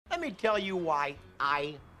let me tell you why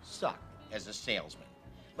I suck as a salesman.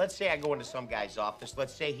 Let's say I go into some guy's office.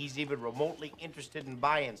 Let's say he's even remotely interested in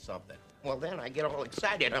buying something. Well, then I get all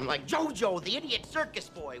excited. I'm like, Jojo, the idiot circus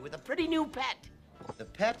boy with a pretty new pet. The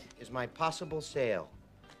pet is my possible sale.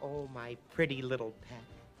 Oh, my pretty little pet.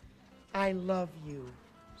 I love you.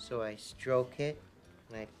 So I stroke it,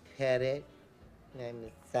 and I pet it, and I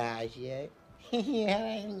massage it.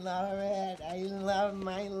 Yeah, I love it. I love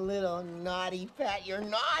my little naughty pet. You're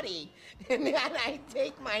naughty. And then I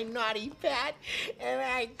take my naughty pet, and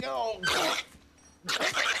I go...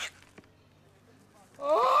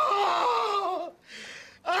 Oh!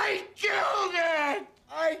 I killed it!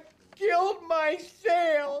 I killed my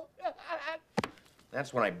sale!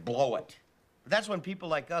 That's when I blow it. That's when people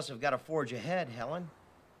like us have got to forge ahead, Helen.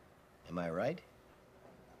 Am I right?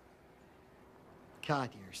 God,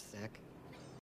 you're sick.